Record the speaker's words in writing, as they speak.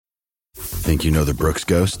Think you know the Brooks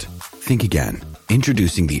Ghost? Think again.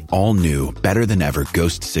 Introducing the all-new, better-than-ever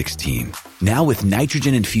Ghost 16. Now with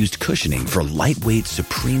nitrogen-infused cushioning for lightweight,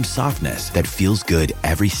 supreme softness that feels good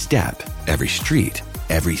every step, every street,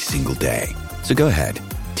 every single day. So go ahead,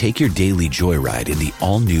 take your daily joyride in the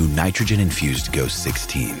all-new nitrogen-infused Ghost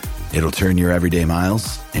 16. It'll turn your everyday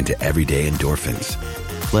miles into everyday endorphins.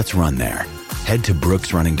 Let's run there. Head to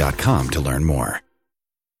brooksrunning.com to learn more.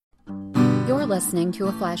 You're listening to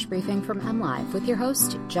a flash briefing from MLive with your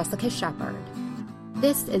host, Jessica Shepard.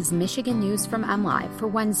 This is Michigan News from MLive for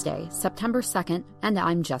Wednesday, September 2nd, and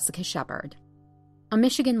I'm Jessica Shepard. A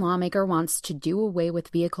Michigan lawmaker wants to do away with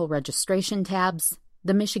vehicle registration tabs,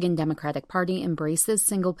 the Michigan Democratic Party embraces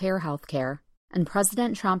single-payer health care, and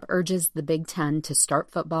President Trump urges the Big Ten to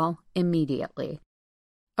start football immediately.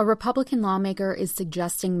 A Republican lawmaker is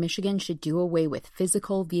suggesting Michigan should do away with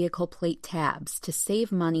physical vehicle plate tabs to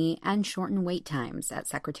save money and shorten wait times at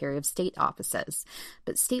Secretary of State offices.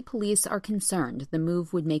 But state police are concerned the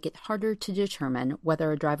move would make it harder to determine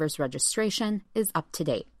whether a driver's registration is up to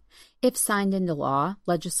date. If signed into law,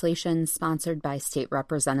 legislation sponsored by State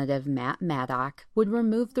Representative Matt Maddock would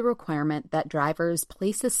remove the requirement that drivers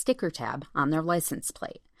place a sticker tab on their license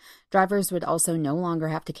plate. Drivers would also no longer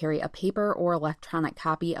have to carry a paper or electronic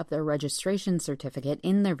copy of their registration certificate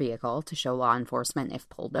in their vehicle to show law enforcement if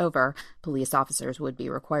pulled over. Police officers would be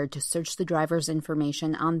required to search the driver's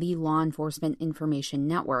information on the Law Enforcement Information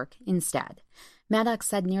Network instead. Maddox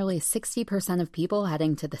said nearly 60% of people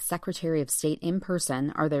heading to the Secretary of State in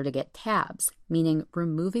person are there to get tabs, meaning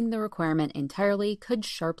removing the requirement entirely could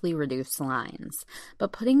sharply reduce lines.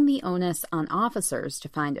 But putting the onus on officers to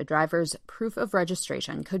find a driver's proof of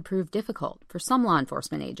registration could prove difficult for some law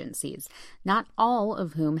enforcement agencies, not all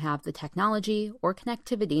of whom have the technology or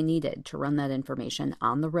connectivity needed to run that information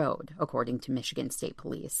on the road, according to Michigan State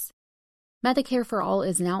Police. Medicare for All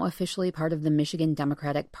is now officially part of the Michigan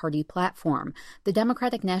Democratic Party platform. The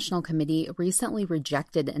Democratic National Committee recently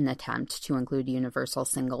rejected an attempt to include universal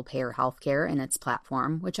single-payer health care in its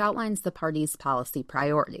platform, which outlines the party's policy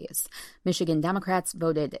priorities. Michigan Democrats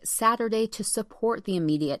voted Saturday to support the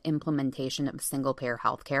immediate implementation of single-payer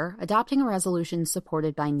health care, adopting a resolution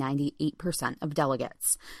supported by 98% of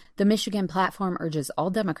delegates. The Michigan platform urges all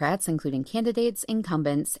Democrats, including candidates,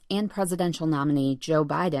 incumbents, and presidential nominee Joe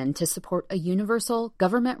Biden, to support a universal,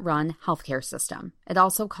 government-run healthcare system. It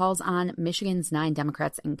also calls on Michigan's 9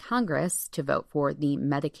 Democrats in Congress to vote for the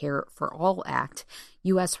Medicare for All Act.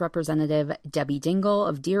 U.S. Representative Debbie Dingell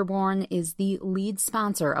of Dearborn is the lead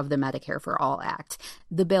sponsor of the Medicare for All Act.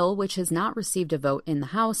 The bill, which has not received a vote in the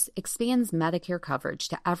House, expands Medicare coverage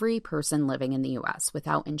to every person living in the U.S.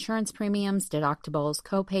 without insurance premiums, deductibles,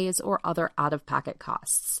 copays, or other out-of-pocket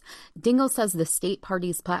costs. Dingell says the state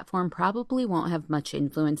party's platform probably won't have much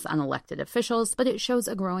influence on elected officials, but it shows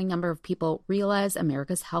a growing number of people realize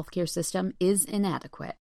America's healthcare system is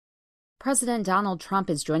inadequate. President Donald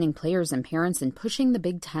Trump is joining players and parents in pushing the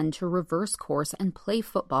Big Ten to reverse course and play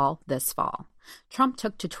football this fall. Trump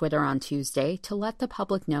took to Twitter on Tuesday to let the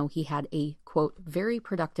public know he had a, quote, very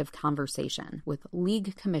productive conversation with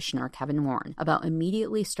League Commissioner Kevin Warren about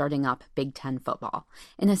immediately starting up Big Ten football.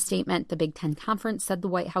 In a statement, the Big Ten Conference said the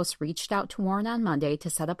White House reached out to Warren on Monday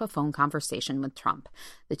to set up a phone conversation with Trump.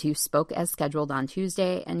 The two spoke as scheduled on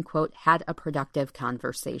Tuesday and, quote, had a productive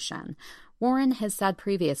conversation. Warren has said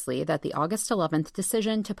previously that the August 11th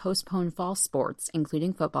decision to postpone fall sports,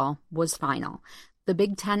 including football, was final. The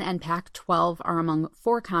Big Ten and Pac-12 are among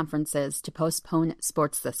 4 conferences to postpone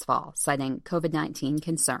sports this fall, citing COVID-19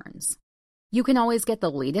 concerns. You can always get the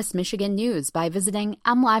latest Michigan news by visiting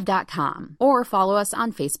mlive.com or follow us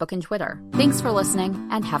on Facebook and Twitter. Thanks for listening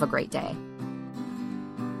and have a great day.